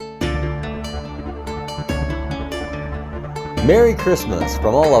Merry Christmas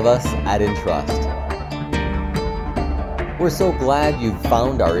from all of us at Entrust. We're so glad you've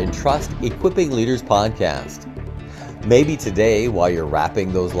found our Entrust Equipping Leaders podcast. Maybe today, while you're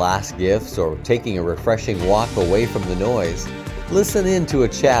wrapping those last gifts or taking a refreshing walk away from the noise, listen in to a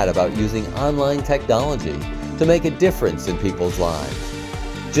chat about using online technology to make a difference in people's lives.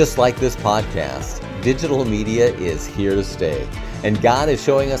 Just like this podcast, digital media is here to stay, and God is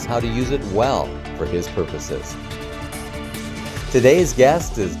showing us how to use it well for His purposes. Today's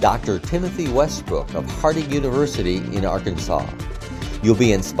guest is Dr. Timothy Westbrook of Harding University in Arkansas. You'll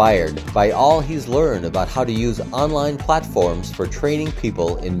be inspired by all he's learned about how to use online platforms for training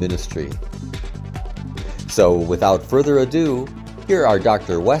people in ministry. So without further ado, here are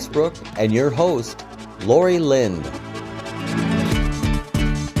Dr. Westbrook and your host, Lori Lind.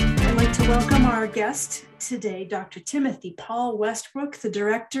 I'd like to welcome our guest today, Dr. Timothy Paul Westbrook, the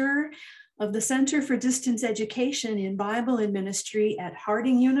Director of the Center for Distance Education in Bible and Ministry at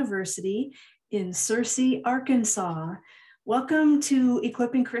Harding University in Searcy, Arkansas. Welcome to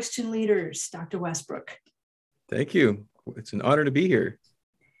Equipping Christian Leaders, Dr. Westbrook. Thank you. It's an honor to be here.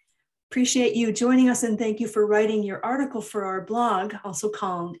 Appreciate you joining us, and thank you for writing your article for our blog, also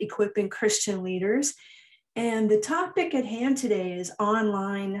called Equipping Christian Leaders. And the topic at hand today is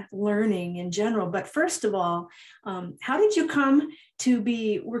online learning in general. But first of all, how did you come to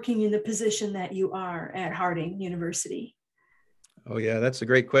be working in the position that you are at Harding University? Oh, yeah, that's a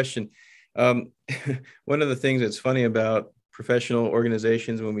great question. One of the things that's funny about professional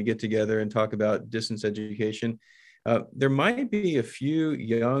organizations when we get together and talk about distance education, there might be a few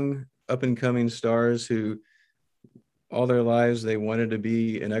young up-and-coming stars who all their lives they wanted to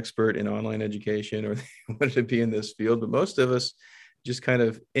be an expert in online education, or they wanted to be in this field, but most of us just kind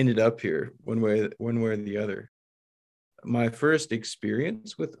of ended up here one way or the other. My first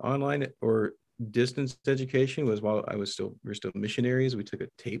experience with online or distance education was while we were still missionaries. We took a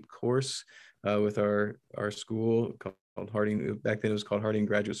tape course with our school called Harding. Back then it was called Harding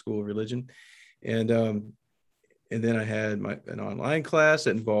Graduate School of Religion, and then I had an online class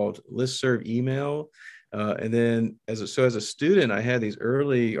that involved listserv email. And then as a student, I had these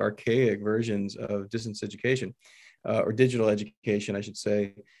early archaic versions of distance education, or digital education, I should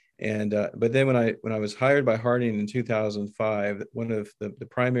say. And but then when I was hired by Harding in 2005, one of the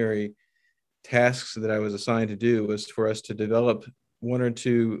primary tasks that I was assigned to do was for us to develop one or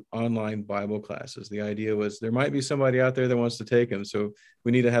two online Bible classes. The idea was there might be somebody out there that wants to take them, so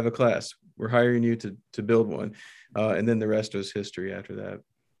we need to have a class. We're hiring you to build one, and then the rest was history after that.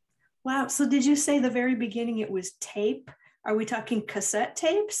 Wow. So did you say the very beginning it was tape? Are we talking cassette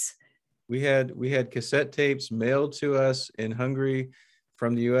tapes? We had cassette tapes mailed to us in Hungary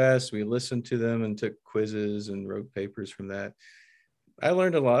from the US. We listened to them and took quizzes and wrote papers from that. I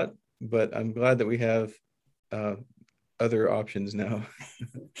learned a lot, but I'm glad that we have other options now.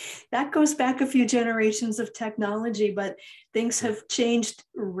 That goes back a few generations of technology, but things have changed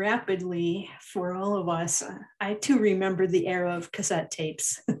rapidly for all of us. I too remember the era of cassette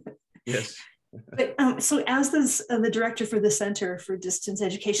tapes. Yes. But so as the director for the Center for Distance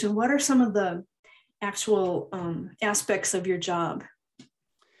Education, what are some of the actual aspects of your job?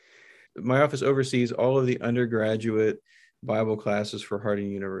 My office oversees all of the undergraduate Bible classes for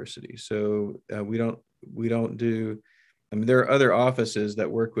Harding University. So we don't do, I mean, there are other offices that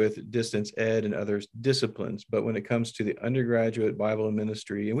work with distance ed and other disciplines, but when it comes to the undergraduate Bible and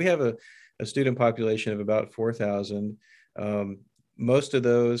ministry, and we have a student population of about 4,000, most of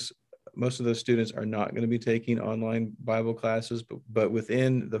those students are not going to be taking online Bible classes, but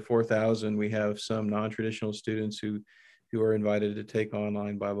within the 4,000, we have some non-traditional students who are invited to take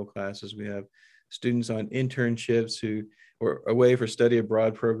online Bible classes. We have students on internships or away for study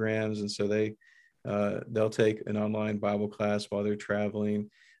abroad programs, and so they'll take an online Bible class while they're traveling.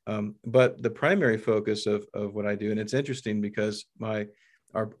 But the primary focus of what I do, and it's interesting because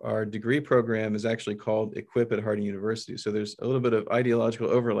our degree program is actually called Equip at Harding University. So there's a little bit of ideological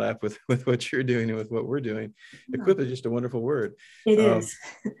overlap with what you're doing and with what we're doing. Yeah. Equip is just a wonderful word. It is.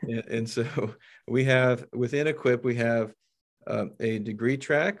 And so we have, within Equip, we have a degree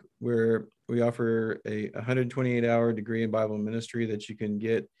track where we offer a 128-hour degree in Bible ministry that you can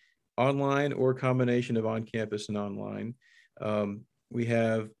get online or a combination of on-campus and online. We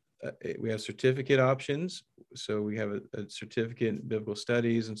have certificate options. So we have a certificate in biblical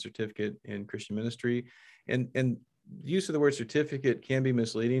studies and certificate in Christian ministry. And use of the word certificate can be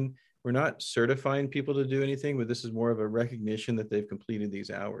misleading. We're not certifying people to do anything, but this is more of a recognition that they've completed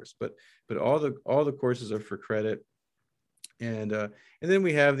these hours. But all the courses are for credit. And then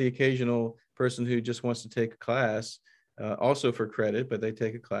we have the occasional person who just wants to take a class, also for credit, but they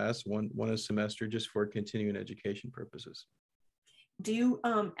take a class one a semester just for continuing education purposes. Do you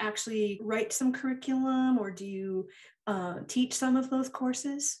actually write some curriculum, or do you teach some of those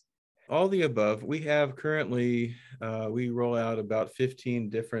courses? All the above. We have currently, we roll out about 15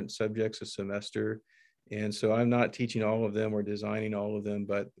 different subjects a semester. And so I'm not teaching all of them or designing all of them,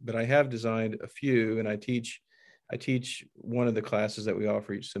 but I have designed a few, and I teach one of the classes that we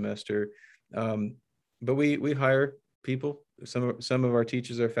offer each semester. But we hire people. Some of our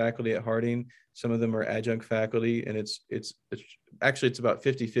teachers are faculty at Harding. Some of them are adjunct faculty, and it's actually it's about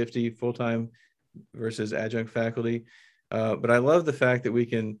 50-50 full-time versus adjunct faculty. But I love the fact that we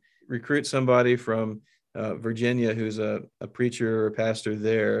can recruit somebody from Virginia who's a preacher or pastor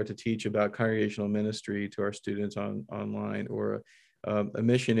there to teach about congregational ministry to our students online, or a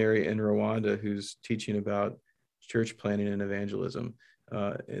missionary in Rwanda who's teaching about church planting and evangelism.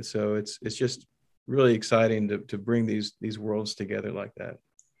 And so it's just really exciting to bring these worlds together like that.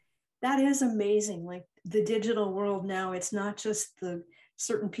 That is amazing. Like the digital world now, it's not just the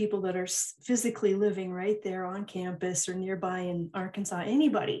certain people that are physically living right there on campus or nearby in Arkansas.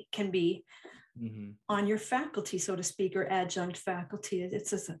 Anybody can be on your faculty, so to speak, or adjunct faculty.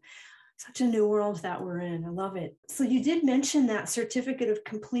 It's just such a new world that we're in. I love it. So you did mention that certificate of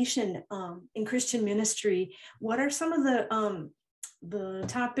completion in Christian ministry. What are some of the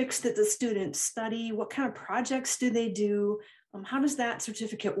topics that the students study? What kind of projects do they do? How does that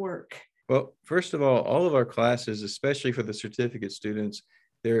certificate work? Well, first of all of our classes, especially for the certificate students,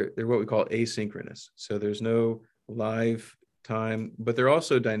 they're what we call asynchronous. So there's no live time, but they're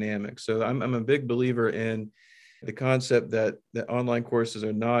also dynamic. So I'm a big believer in the concept that online courses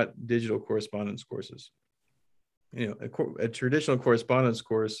are not digital correspondence courses. You know, a traditional correspondence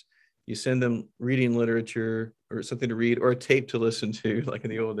course, you send them reading literature or something to read, or a tape to listen to, like in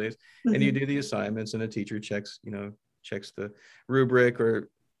the old days, and you do the assignments, and a teacher checks the rubric or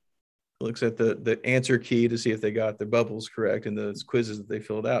looks at the answer key to see if they got the bubbles correct in the quizzes that they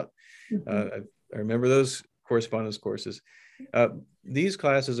filled out. I remember those correspondence courses. These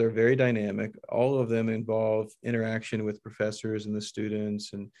classes are very dynamic. All of them involve interaction with professors and the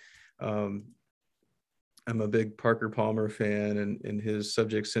students. And I'm a big Parker Palmer fan, and his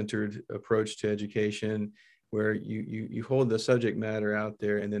subject-centered approach to education, where you hold the subject matter out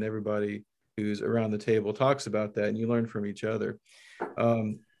there, and then everybody who's around the table talks about that, and you learn from each other.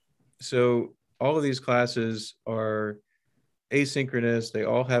 So all of these classes are asynchronous. They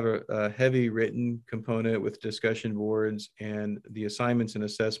all have a heavy written component with discussion boards, and the assignments and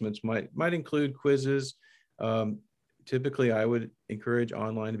assessments might include quizzes. Typically, I would encourage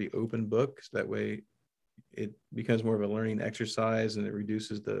online to be open book, so that way it becomes more of a learning exercise, and it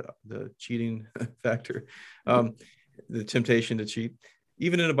reduces the cheating factor, the temptation to cheat.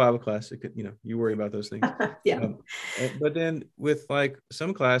 Even in a Bible class, it could, you worry about those things. Yeah. But then with like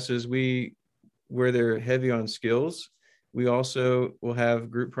some classes, where they're heavy on skills, we also will have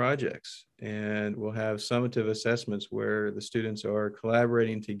group projects, and we'll have summative assessments where the students are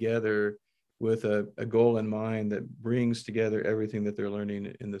collaborating together with a goal in mind that brings together everything that they're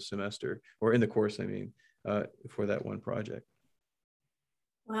learning in the semester, or in the course, for that one project.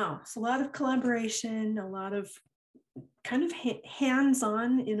 Wow. It's a lot of collaboration, a lot of kind of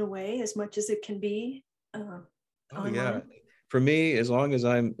hands-on in a way, as much as it can be. Yeah. For me, as long as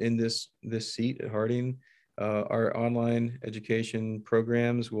I'm in this seat at Harding, our online education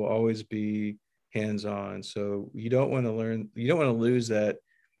programs will always be hands-on. So you don't want to lose that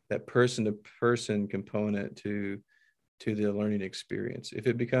person-to-person component to the learning experience. If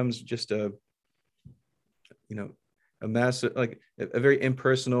it becomes just a massive, like a very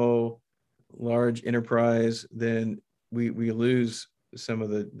impersonal, large enterprise, then we lose some of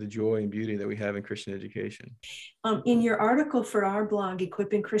the joy and beauty that we have in Christian education. In your article for our blog,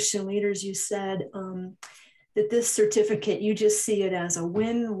 Equipping Christian Leaders, you said that this certificate, you just see it as a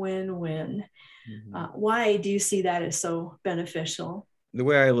win-win-win. Why do you see that as so beneficial? The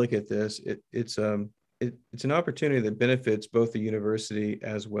way I look at this, it's an opportunity that benefits both the university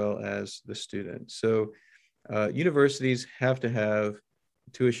as well as the student. So universities have to have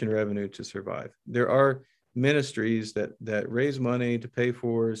tuition revenue to survive. There are ministries that raise money to pay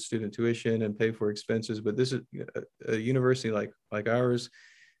for student tuition and pay for expenses, but this is a university like ours.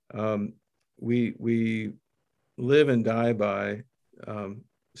 We live and die by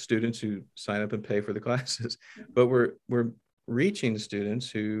students who sign up and pay for the classes, but we're reaching students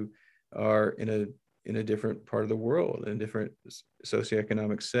who are in a different part of the world, in a different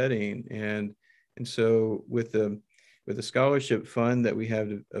socioeconomic setting, and so with the scholarship fund that we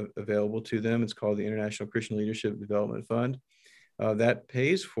have available to them, it's called the International Christian Leadership Development Fund. That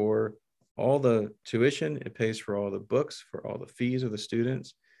pays for all the tuition, it pays for all the books, for all the fees of the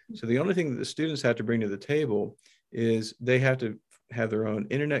students. So the only thing that the students have to bring to the table is they have to have their own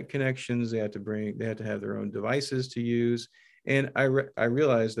internet connections. They have to have their own devices to use. And I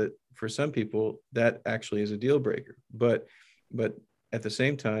realize that for some people that actually is a deal breaker. But at the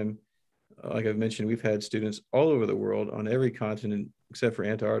same time, like I've mentioned, we've had students all over the world on every continent except for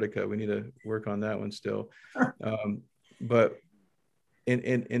Antarctica. We need to work on that one still. But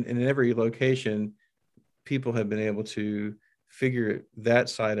in every location, people have been able to figure that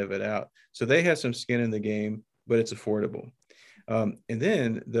side of it out. So they have some skin in the game, but it's affordable. And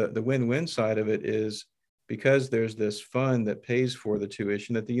then the win-win side of it is, because there's this fund that pays for the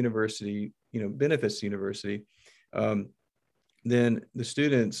tuition that the university, benefits the university, then the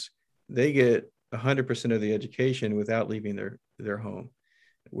students, they get 100% of the education without leaving their home.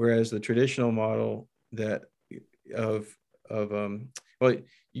 Whereas the traditional model well,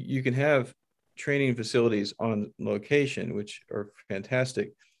 you can have training facilities on location, which are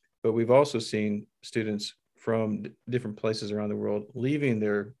fantastic, but we've also seen students from different places around the world leaving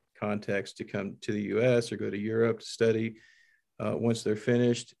their context to come to the US or go to Europe to study. Once they're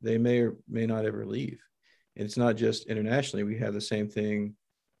finished, they may or may not ever leave. And it's not just internationally. We have the same thing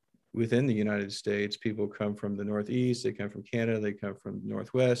within the United States. People come from the Northeast, they come from Canada, they come from the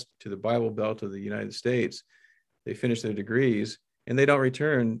Northwest to the Bible Belt of the United States. They finish their degrees and they don't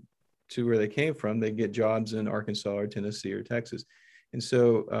return to where they came from. They get jobs in Arkansas or Tennessee or Texas. And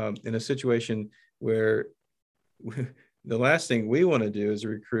so in a situation where the last thing we want to do is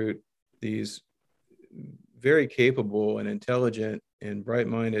recruit these very capable and intelligent and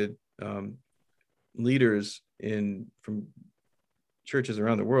bright-minded leaders from churches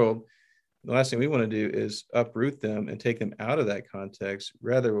around the world. The last thing we want to do is uproot them and take them out of that context.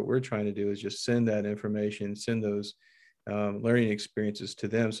 Rather, what we're trying to do is just send that information, send those learning experiences to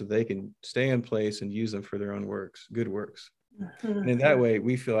them so they can stay in place and use them for their own works, good works. And in that way,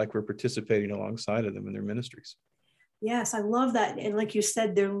 we feel like we're participating alongside of them in their ministries. Yes, I love that. And like you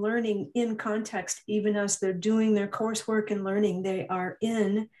said, they're learning in context, even as they're doing their coursework and learning, they are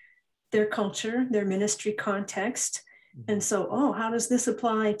in their culture, their ministry context. And so, how does this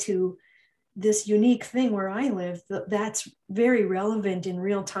apply to this unique thing where I live? That's very relevant in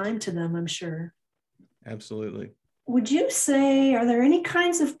real time to them, I'm sure. Absolutely. Would you say, are there any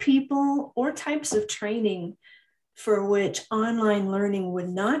kinds of people or types of training for which online learning would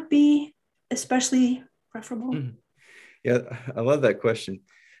not be especially preferable? Yeah, I love that question.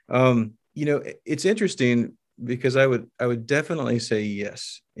 It's interesting because I would definitely say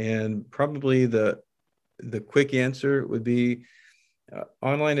yes. And probably the quick answer would be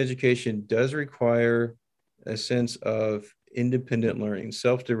online education does require a sense of independent learning,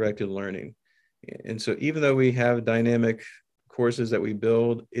 self-directed learning. And so even though we have dynamic courses that we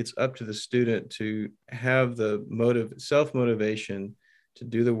build, it's up to the student to have the self-motivation to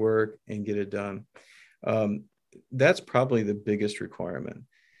do the work and get it done. That's probably the biggest requirement.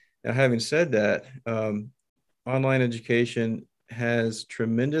 Now, having said that, online education has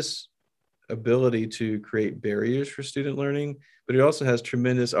tremendous ability to create barriers for student learning, but it also has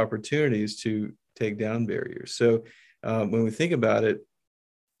tremendous opportunities to take down barriers. So when we think about it,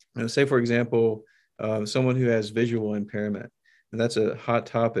 say, for example, someone who has visual impairment, and that's a hot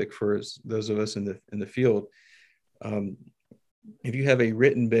topic for those of us in the field. If you have a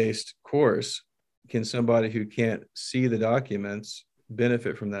written-based course, can somebody who can't see the documents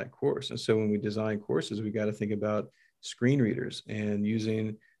benefit from that course? And so when we design courses, we got to think about screen readers and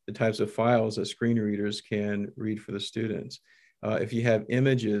using the types of files that screen readers can read for the students. If you have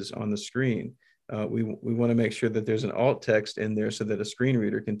images on the screen, we want to make sure that there's an alt text in there so that a screen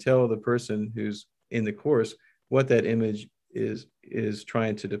reader can tell the person who's in the course what that image is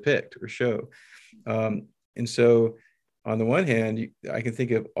trying to depict or show. And so on the one hand, I can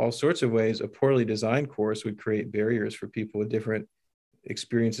think of all sorts of ways a poorly designed course would create barriers for people with different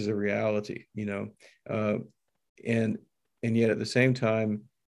experiences of reality, and yet at the same time,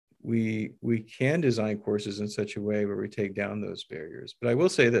 we can design courses in such a way where we take down those barriers. But I will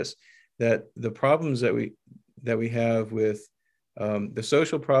say this, that the problems that we have with the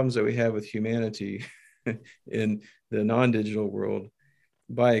social problems that we have with humanity in the non-digital world,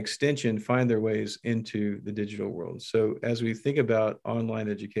 by extension, find their ways into the digital world. So as we think about online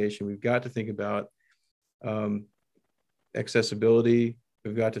education, we've got to think about accessibility.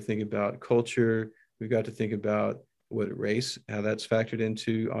 We've got to think about culture. We've got to think about race, how that's factored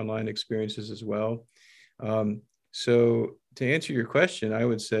into online experiences as well. So to answer your question, I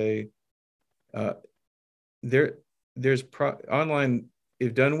would say online,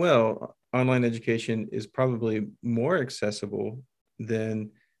 if done well, online education is probably more accessible than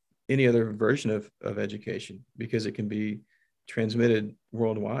any other version of education because it can be transmitted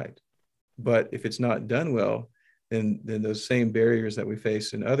worldwide. But if it's not done well, then those same barriers that we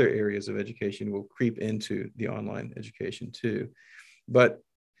face in other areas of education will creep into the online education too. But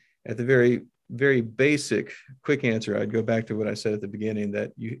at the very, very basic, quick answer, I'd go back to what I said at the beginning,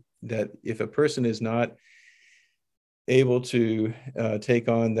 that if a person is not able to take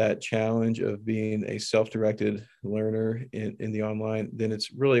on that challenge of being a self-directed learner in the online, then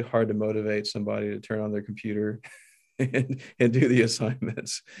it's really hard to motivate somebody to turn on their computer and do the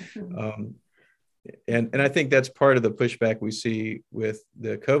assignments. And I think that's part of the pushback we see with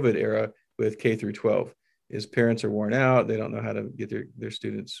the COVID era with K through 12 is parents are worn out. They don't know how to get their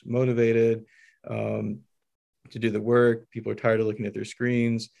students motivated to do the work. People are tired of looking at their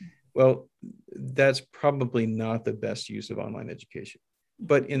screens. Well, that's probably not the best use of online education.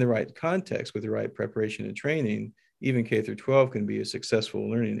 But in the right context, with the right preparation and training, even K through 12 can be a successful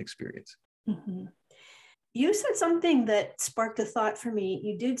learning experience. Mm-hmm. You said something that sparked a thought for me.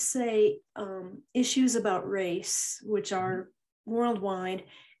 You did say issues about race, which are worldwide,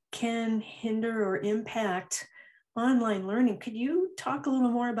 can hinder or impact online learning. Could you talk a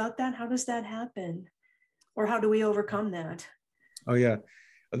little more about that? How does that happen? Or how do we overcome that? Oh, yeah.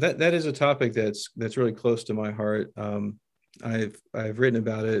 That is a topic that's really close to my heart. I've written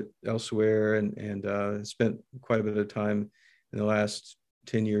about it elsewhere and spent quite a bit of time in the last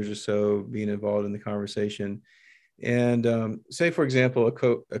 10 years or so being involved in the conversation. And say, for example,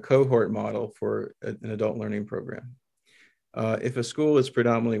 a cohort model for an adult learning program. If a school is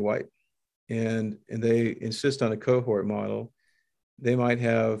predominantly white and they insist on a cohort model, they might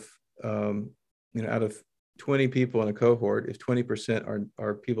have, out of 20 people in a cohort, if 20%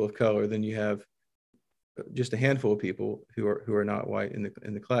 are people of color, then you have just a handful of people who are not white in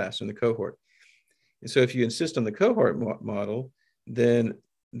the class, in the cohort. And so if you insist on the cohort model, then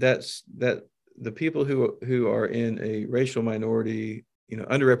that's the people who are in a racial minority,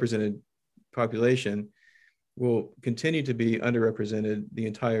 underrepresented population will continue to be underrepresented the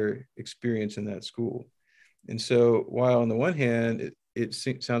entire experience in that school. And so while on the one hand, it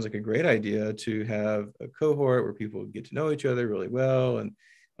sounds like a great idea to have a cohort where people get to know each other really well, and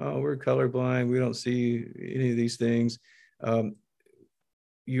we're colorblind, we don't see any of these things.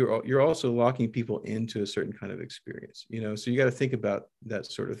 You're also locking people into a certain kind of experience, so you got to think about that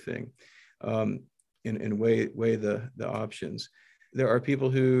sort of thing, and weigh the options. There are people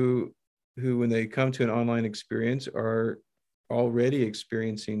who when they come to an online experience are already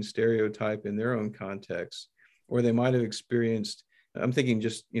experiencing stereotype in their own context, or they might have experienced, I'm thinking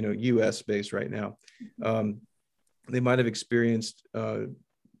just, US based right now. They might have experienced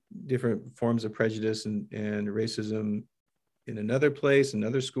different forms of prejudice and racism in another place,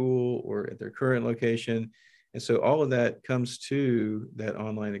 another school, or at their current location. And so all of that comes to that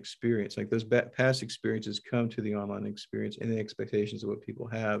online experience. Like those past experiences come to the online experience and the expectations of what people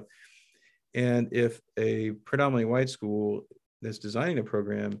have. And if a predominantly white school that's designing a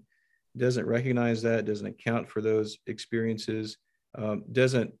program doesn't recognize that, doesn't account for those experiences,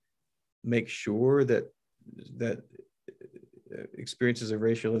 doesn't make sure that experiences of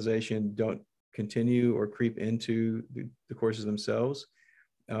racialization don't continue or creep into the courses themselves,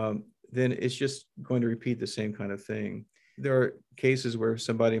 then it's just going to repeat the same kind of thing. There are cases where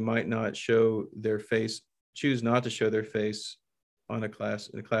somebody might not show their face, choose not to show their face in a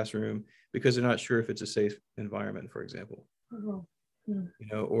classroom because they're not sure if it's a safe environment, for example.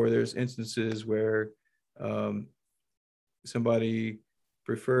 Or there's instances where somebody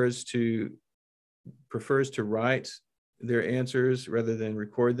prefers to write their answers rather than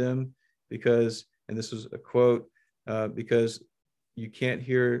record them because, and this is a quote, because they can't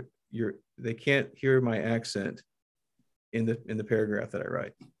hear my accent in the paragraph that I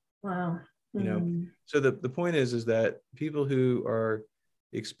write. Wow. So the point is that people who are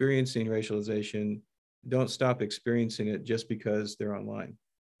experiencing racialization don't stop experiencing it just because they're online.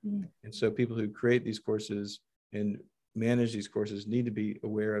 And so people who create these courses and manage these courses need to be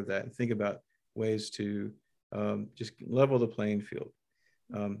aware of that and think about ways to just level the playing field.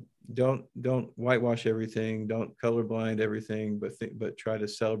 Don't whitewash everything, don't colorblind everything, but try to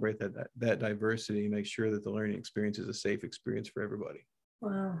celebrate that diversity and make sure that the learning experience is a safe experience for everybody.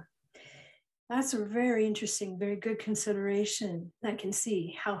 Wow. That's a very interesting, very good consideration. I can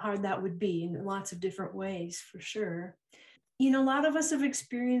see how hard that would be in lots of different ways, for sure. A lot of us have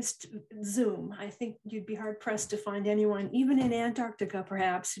experienced Zoom. I think you'd be hard pressed to find anyone, even in Antarctica,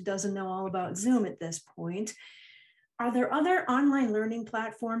 perhaps, who doesn't know all about Zoom at this point. Are there other online learning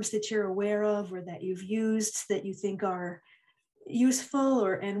platforms that you're aware of or that you've used that you think are useful,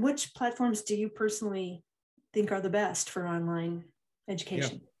 and which platforms do you personally think are the best for online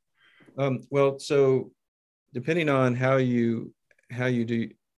education? Well, so depending on how you do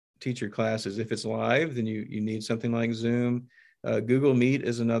teach your classes. If it's live, then you need something like Zoom. Google Meet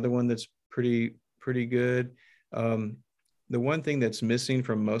is another one that's pretty good. The one thing that's missing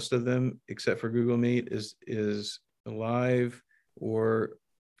from most of them, except for Google Meet, is live or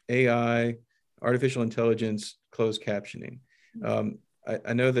AI, artificial intelligence, closed captioning.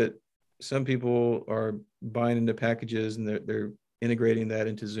 I know that some people are buying into packages and they're integrating that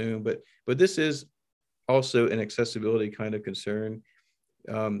into Zoom, but this is also an accessibility kind of concern.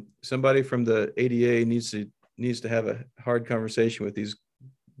 Somebody from the ADA needs to have a hard conversation with these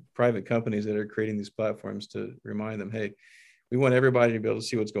private companies that are creating these platforms to remind them, hey, we want everybody to be able to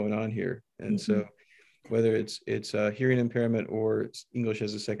see what's going on here. And so whether it's hearing impairment or it's English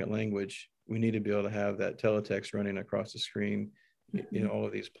as a second language, we need to be able to have that teletext running across the screen in all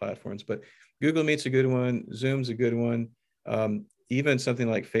of these platforms. But Google Meet's a good one. Zoom's a good one. Even something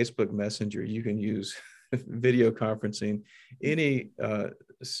like Facebook Messenger, you can use video conferencing.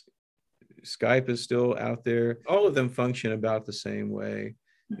 Skype is still out there. All of them function about the same way.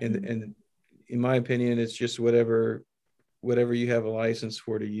 And in my opinion, it's just whatever you have a license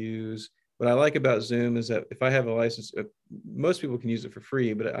for to use. What I like about Zoom is that if I have a license, most people can use it for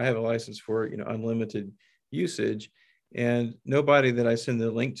free, but I have a license for unlimited usage, and nobody that I send the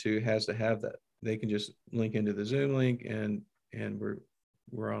link to has to have that. They can just link into the Zoom link, and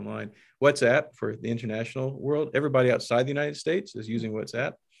we're online. WhatsApp for the international world. Everybody outside the United States is using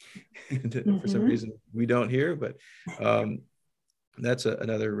WhatsApp. For some reason we don't here, but that's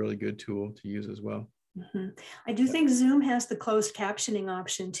another really good tool to use as well. I do think Zoom has the closed captioning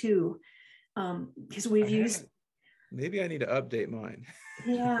option too, because we've used. Maybe I need to update mine.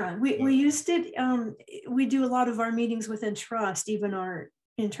 Yeah, we used it. We do a lot of our meetings within Trust, even our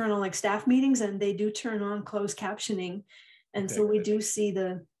internal like staff meetings, and they do turn on closed captioning, and so we do see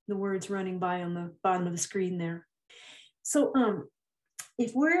the words running by on the bottom of the screen there. So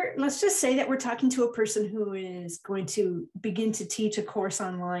if let's just say that we're talking to a person who is going to begin to teach a course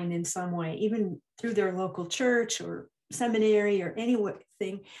online in some way, even through their local church or seminary or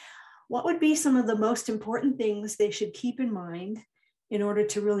anything, what would be some of the most important things they should keep in mind in order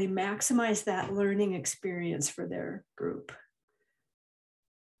to really maximize that learning experience for their group?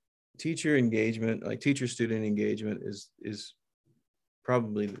 Teacher engagement, like teacher-student engagement, is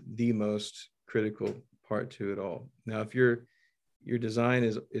probably the most critical part to it all. Now, if your design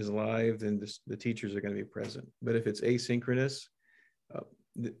is live, then the teachers are going to be present. But if it's asynchronous,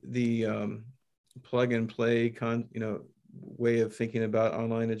 the plug and play way of thinking about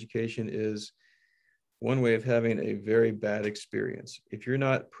online education is one way of having a very bad experience. If you're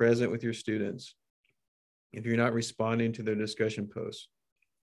not present with your students, if you're not responding to their discussion posts,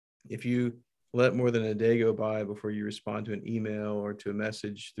 if you let more than a day go by before you respond to an email or to a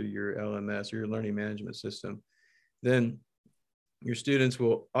message through your LMS or your learning management system, then your students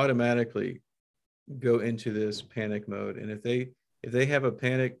will automatically go into this panic mode. And if they have a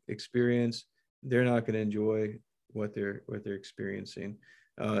panic experience, they're not going to enjoy what they're experiencing.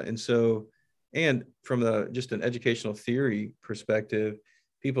 And from just an educational theory perspective,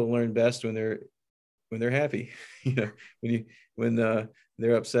 people learn best when they're happy. When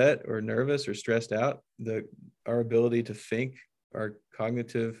they're upset or nervous or stressed out, our ability to think, our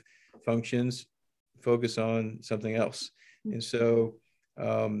cognitive functions focus on something else. And so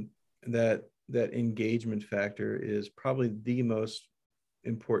that engagement factor is probably the most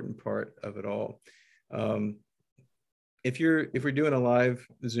important part of it all. If we're doing a live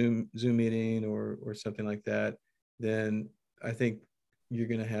Zoom meeting or something like that, then I think you're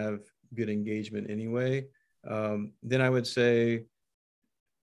going to have good engagement anyway. Then I would say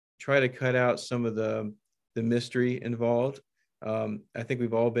try to cut out some of the mystery involved. I think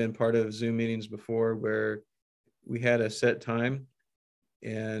we've all been part of Zoom meetings before where we had a set time,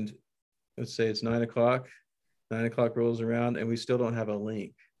 and let's say it's 9 o'clock. 9 o'clock rolls around, and we still don't have a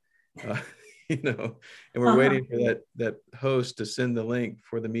link. And we're waiting for that host to send the link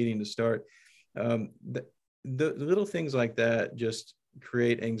for the meeting to start. The little things like that just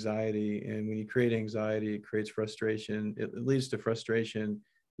create anxiety, and when you create anxiety, it creates frustration. It leads to frustration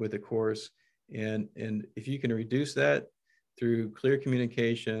with the course, and if you can reduce that through clear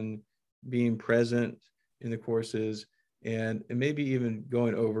communication, being present in the courses, and maybe even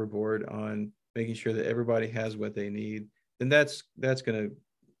going overboard on making sure that everybody has what they need, then that's going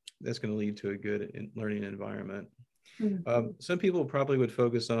to lead to a good learning environment. Some people probably would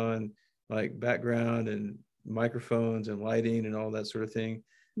focus on like background and microphones and lighting and all that sort of thing.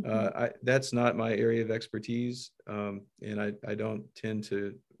 That's not my area of expertise, and I don't tend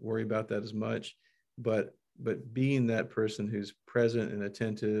to worry about that as much. But being that person who's present and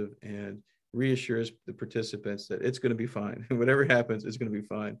attentive and reassures the participants that it's going to be fine. Whatever happens, it's going to be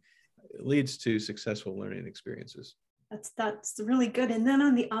fine. It leads to successful learning experiences. That's really good. And then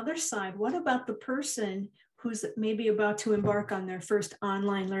on the other side, what about the person who's maybe about to embark on their first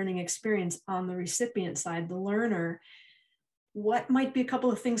online learning experience on the recipient side, the learner? What might be a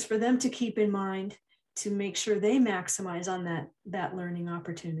couple of things for them to keep in mind to make sure they maximize on that learning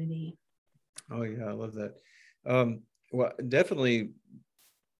opportunity? Oh yeah, I love that. Well, definitely.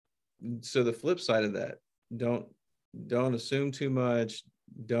 So the flip side of that, don't assume too much,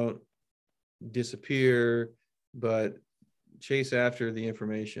 don't disappear, but chase after the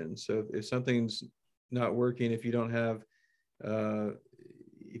information. So if something's not working, if you don't have a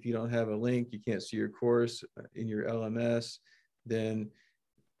link, you can't see your course in your LMS, then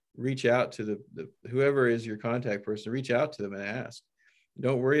reach out to the whoever is your contact person, reach out to them and ask.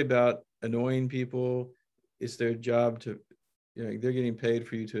 Don't worry about annoying people. It's their job to, they're getting paid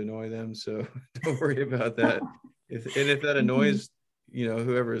for you to annoy them. So don't worry about that. If that annoys,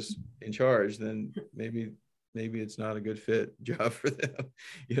 whoever's in charge, then maybe it's not a good fit job for them.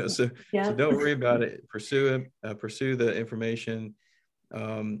 So don't worry about it. Pursue the information.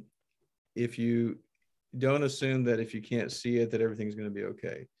 If you don't assume that if you can't see it, that everything's going to be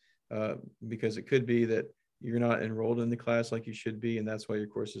okay. Because it could be that you're not enrolled in the class like you should be, and that's why your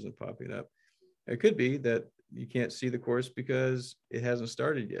course isn't popping up. It could be that you can't see the course because it hasn't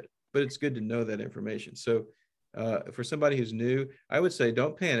started yet, but it's good to know that information. So for somebody who's new, I would say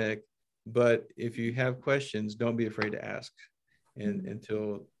don't panic, but if you have questions, don't be afraid to ask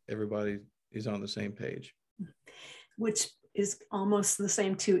until everybody is on the same page. Which is almost the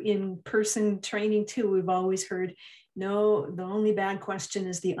same to in-person training too. We've always heard, no, the only bad question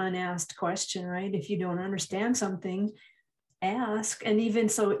is the unasked question, right? If you don't understand something, ask. And even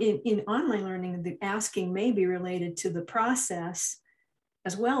so in online learning, the asking may be related to the process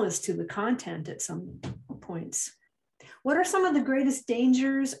as well as to the content at some points. What are some of the greatest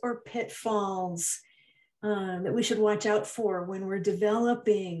dangers or pitfalls that we should watch out for when we're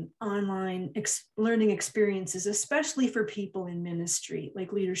developing online learning experiences, especially for people in ministry,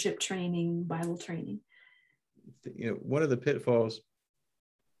 like leadership training, Bible training? One of the pitfalls,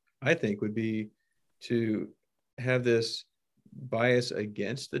 I think, would be to have this bias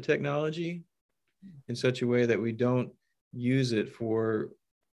against the technology in such a way that we don't use it for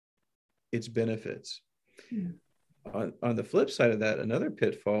its benefits. On the flip side of that, another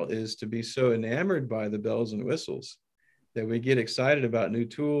pitfall is to be so enamored by the bells and whistles that we get excited about new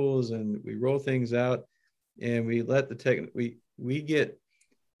tools and we roll things out, and we let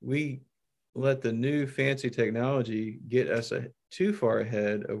let the new fancy technology get us too far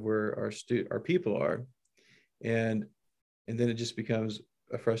ahead of where our people are, and then it just becomes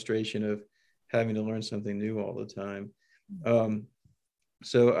a frustration of having to learn something new all the time.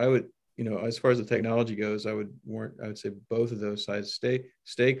 So I would, as far as the technology goes, I would say both of those sides.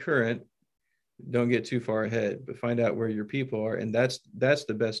 Stay current, don't get too far ahead, but find out where your people are, and that's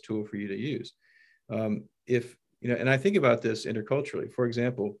the best tool for you to use. And I think about this interculturally. For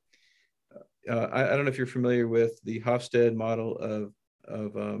example, I don't know if you're familiar with the Hofstede model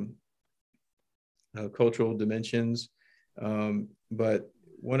of cultural dimensions, but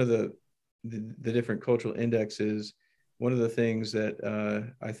one of the different cultural indexes. One of the things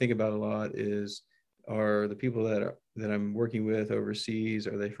that I think about a lot are the people that I'm working with overseas.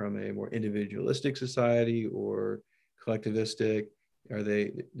 Are they from a more individualistic society or collectivistic? Do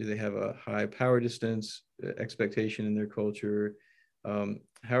they have a high power distance expectation in their culture?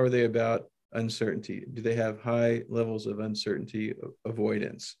 How are they about uncertainty? Do they have high levels of uncertainty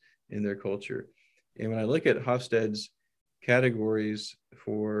avoidance in their culture? And when I look at Hofstede's categories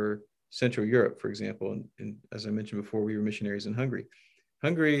for Central Europe, for example, and as I mentioned before, we were missionaries in Hungary.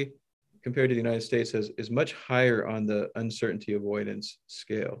 Hungary, compared to the United States, is much higher on the uncertainty avoidance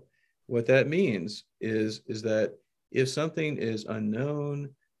scale. What that means is that if something is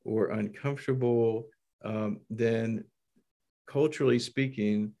unknown or uncomfortable, then culturally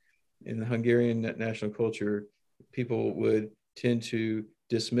speaking, in the Hungarian national culture, people would tend to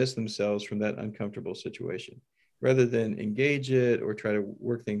dismiss themselves from that uncomfortable situation. Rather than engage it or try to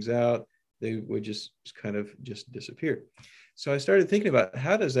work things out, they would just kind of disappear. So I started thinking about,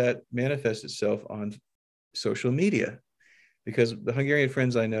 how does that manifest itself on social media? Because the Hungarian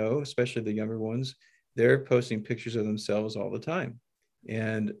friends I know, especially the younger ones, they're posting pictures of themselves all the time.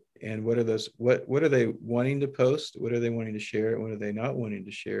 And what are those? What are they wanting to post? What are they wanting to share? What are they not wanting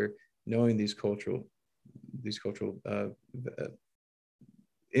to share? Knowing these cultural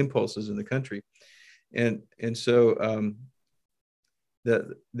impulses in the country. And so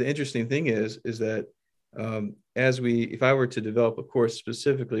the interesting thing is that if I were to develop a course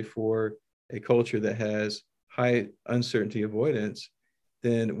specifically for a culture that has high uncertainty avoidance,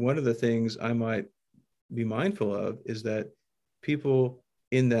 then one of the things I might be mindful of is that people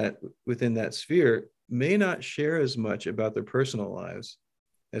within that sphere may not share as much about their personal lives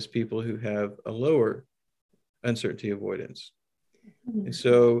as people who have a lower uncertainty avoidance. And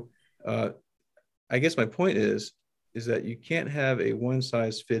so I guess my point is that you can't have a one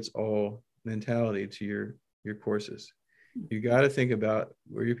size fits all mentality to your courses. You got to think about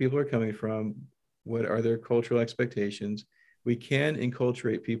where your people are coming from. What are their cultural expectations? We can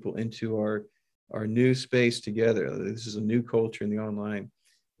enculturate people into our new space together. This is a new culture in the online.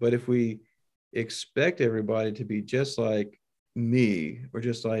 But if we expect everybody to be just like me or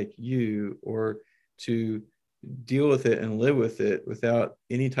just like you, or to deal with it and live with it without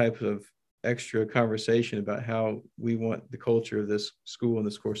any type of extra conversation about how we want the culture of this school and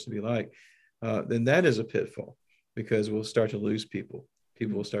this course to be like, then that is a pitfall, because we'll start to lose people.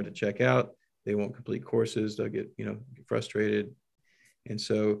 People will start to check out. They won't complete courses. They'll get frustrated. And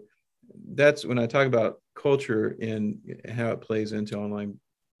so that's when I talk about culture and how it plays into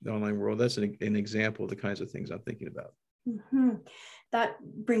the online world. That's an example of the kinds of things I'm thinking about. Mm-hmm. That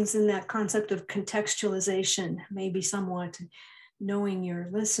brings in that concept of contextualization, maybe somewhat knowing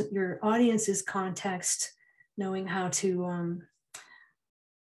your audience's context, knowing how to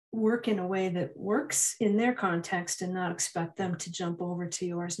work in a way that works in their context and not expect them to jump over to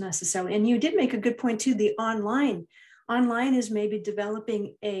yours necessarily. And you did make a good point too, the online is maybe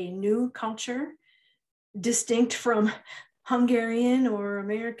developing a new culture distinct from Hungarian or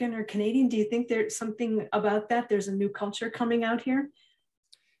American or Canadian. Do you think there's something about that? There's a new culture coming out here?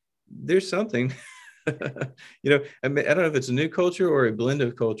 There's something. I don't know if it's a new culture or a blend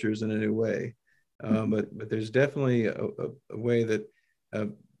of cultures in a new way, but there's definitely a way that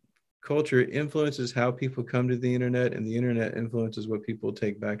culture influences how people come to the internet, and the internet influences what people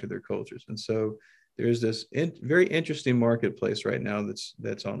take back to their cultures. And so there's this very interesting marketplace right now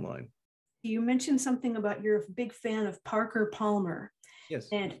that's online. You mentioned something about you're a big fan of Parker Palmer. Yes.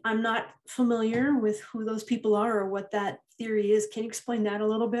 And I'm not familiar with who those people are or what that theory is. Can you explain that a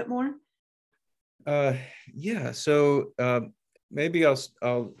little bit more? Yeah. So maybe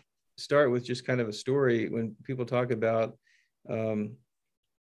I'll start with just kind of a story. When people talk about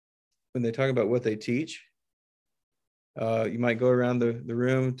when they talk about what they teach, you might go around the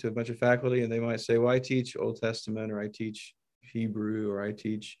room to a bunch of faculty and they might say, well, I teach Old Testament, or I teach Hebrew, or I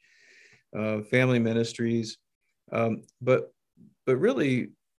teach family ministries. But really,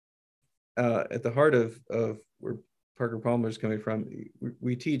 at the heart of where Parker Palmer is coming from,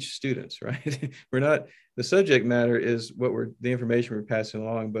 we teach students, right? We're not, the subject matter is the information we're passing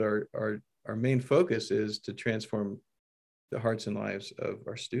along, but our main focus is to transform the hearts and lives of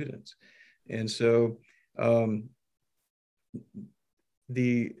our students. And so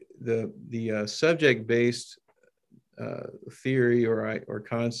the subject-based theory or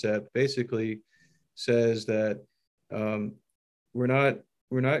concept basically says that we're not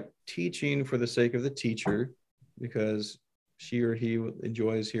teaching for the sake of the teacher because she or he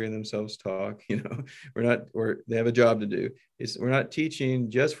enjoys hearing themselves talk. Or they have a job to do. We're not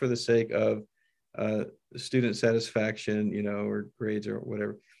teaching just for the sake of student satisfaction, or grades or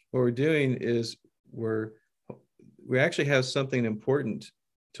whatever. What we're doing is we actually have something important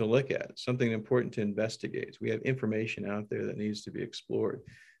to look at, something important to investigate. We have information out there that needs to be explored.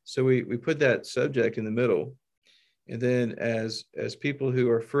 So we put that subject in the middle. And then as people who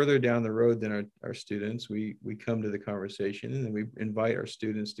are further down the road than our students, we come to the conversation, and then we invite our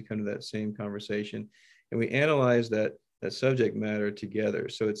students to come to that same conversation, and we analyze that subject matter together.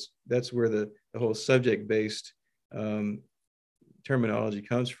 So that's where the whole subject-based terminology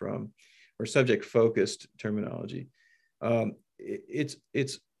comes from, or subject-focused terminology.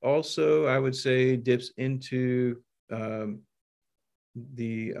 It's also, I would say, dips into the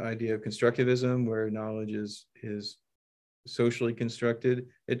idea of constructivism, where knowledge is socially constructed.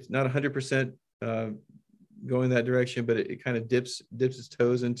 It's not 100% going that direction, but it kind of dips its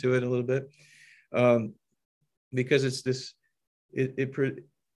toes into it a little bit, because it's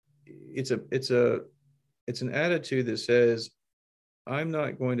an attitude that says, I'm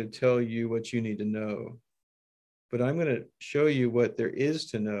not going to tell you what you need to know, but I'm going to show you what there is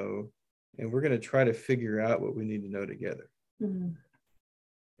to know, and we're going to try to figure out what we need to know together. Mm-hmm.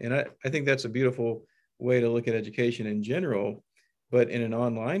 And I think that's a beautiful way to look at education in general, but in an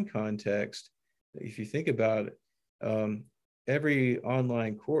online context, if you think about it, every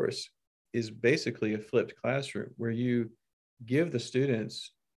online course is basically a flipped classroom, where you give the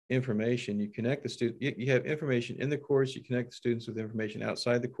students information, you connect the student, you have information in the course, you connect the students with information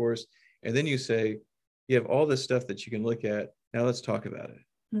outside the course, and then you say, you have all this stuff that you can look at, now let's talk about it.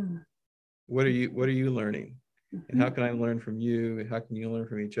 Mm. what are you learning? And Mm-hmm. how can I learn from you? How can you learn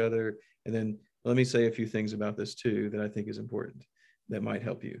from each other? And then let me say a few things about this too that I think is important that might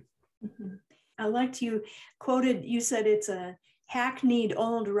help you. Mm-hmm. I liked you said it's a hackneyed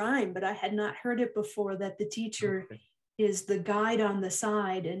old rhyme, but I had not heard it before, that the teacher is the guide on the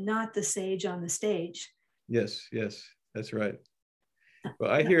side and not the sage on the stage. Yes, that's right.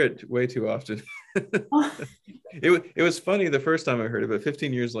 Well, I hear it way too often. It was funny the first time I heard it, but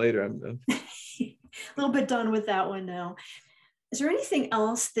 15 years later, I'm a little bit done with that one now. Is there anything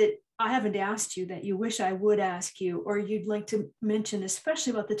else that I haven't asked you that you wish I would ask you, or you'd like to mention,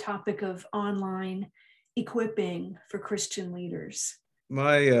 especially about the topic of online equipping for Christian leaders?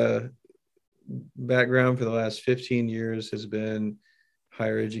 My background for the last 15 years has been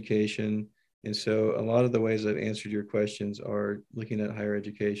higher education. And so a lot of the ways I've answered your questions are looking at higher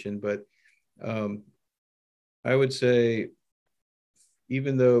education. But I would say,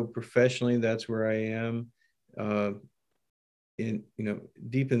 even though professionally that's where I am,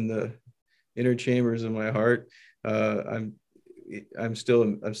 deep in the inner chambers of my heart, I'm still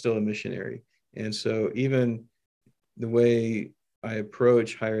a missionary. And so even the way I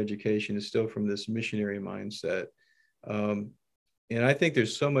approach higher education is still from this missionary mindset. And I think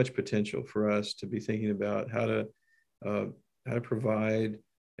there's so much potential for us to be thinking about how to provide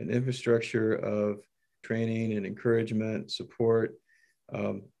an infrastructure of training and encouragement, support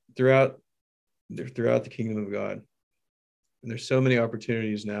throughout the kingdom of God. And there's so many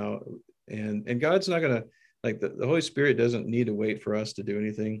opportunities now, and God's not going to, like, the Holy Spirit doesn't need to wait for us to do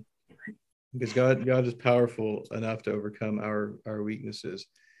anything, because God is powerful enough to overcome our weaknesses.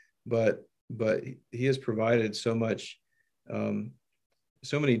 But He has provided so much.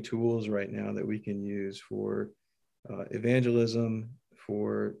 So many tools right now that we can use for evangelism,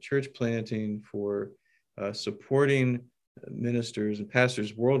 for church planting, for supporting ministers and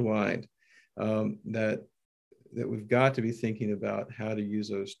pastors worldwide, that we've got to be thinking about how to use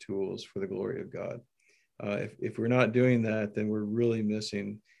those tools for the glory of God. If we're not doing that, then we're really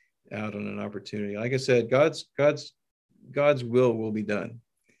missing out on an opportunity. Like I said, God's will be done,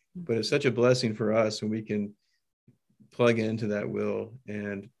 but it's such a blessing for us when we can plug into that will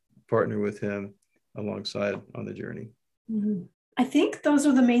and partner with Him alongside on the journey. Mm-hmm. I think those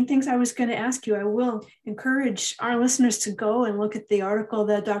are the main things I was going to ask you. I will encourage our listeners to go and look at the article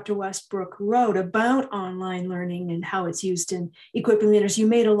that Dr. Westbrook wrote about online learning and how it's used in equipping leaders. You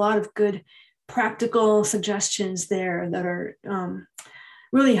made a lot of good practical suggestions there that are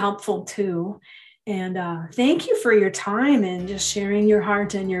really helpful too. And thank you for your time and just sharing your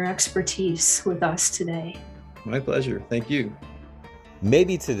heart and your expertise with us today. My pleasure. Thank you.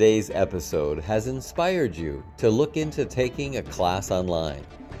 Maybe today's episode has inspired you to look into taking a class online.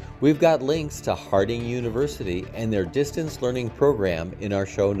 We've got links to Harding University and their distance learning program in our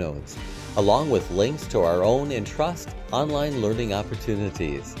show notes, along with links to our own Entrust online learning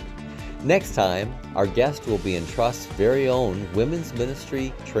opportunities. Next time, our guest will be Entrust's very own women's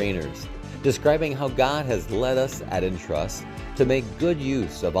ministry trainers, describing how God has led us at Entrust to make good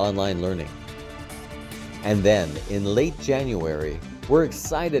use of online learning. And then, in late January, we're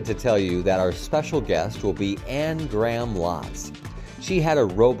excited to tell you that our special guest will be Anne Graham Lotz. She had a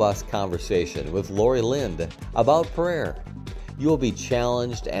robust conversation with Lori Lind about prayer. You will be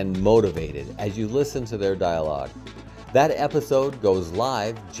challenged and motivated as you listen to their dialogue. That episode goes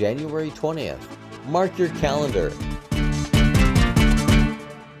live January 20th. Mark your calendar.